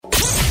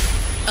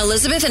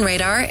Elizabeth and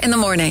Radar in the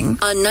morning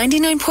on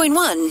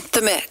 99.1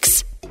 The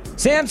Mix.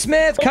 Sam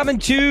Smith coming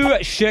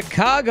to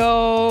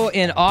Chicago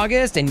in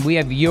August, and we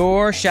have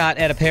your shot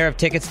at a pair of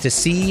tickets to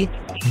see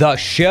the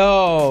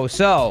show.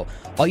 So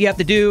all you have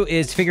to do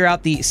is figure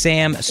out the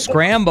Sam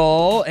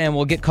Scramble, and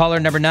we'll get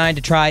caller number 9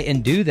 to try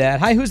and do that.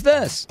 Hi, who's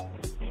this?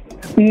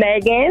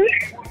 Megan.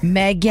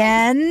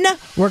 Megan,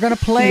 we're going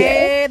to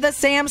play the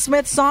Sam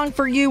Smith song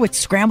for you. It's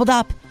scrambled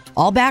up,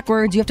 all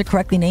backwards. You have to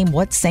correctly name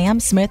what Sam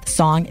Smith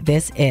song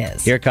this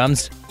is. Here it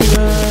comes.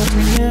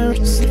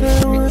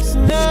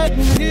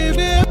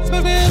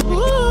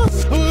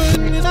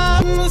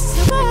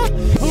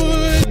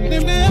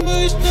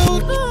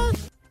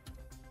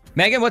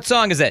 Megan, what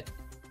song is it?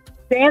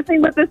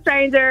 Dancing with a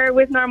Stranger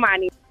with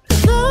Normani.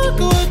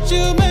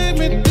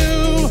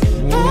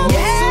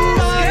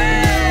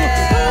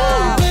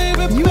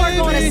 You are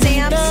going to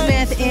Sam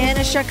Smith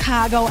in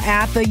Chicago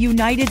at the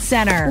United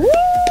Center.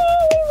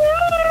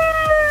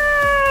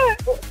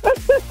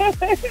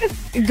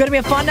 It's going to be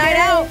a fun night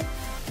out.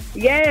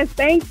 Yes,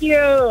 thank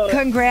you.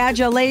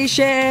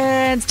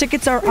 Congratulations.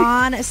 Tickets are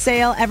on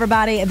sale,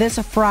 everybody, this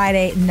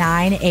Friday,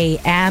 9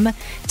 a.m.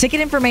 Ticket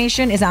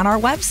information is on our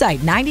website,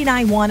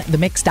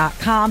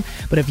 991themix.com.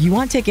 But if you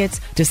want tickets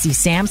to see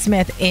Sam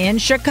Smith in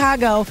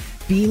Chicago,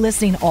 be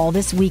listening all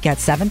this week at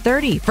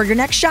 7:30 for your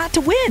next shot to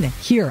win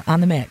here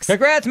on The Mix.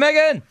 Congrats,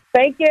 Megan.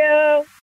 Thank you.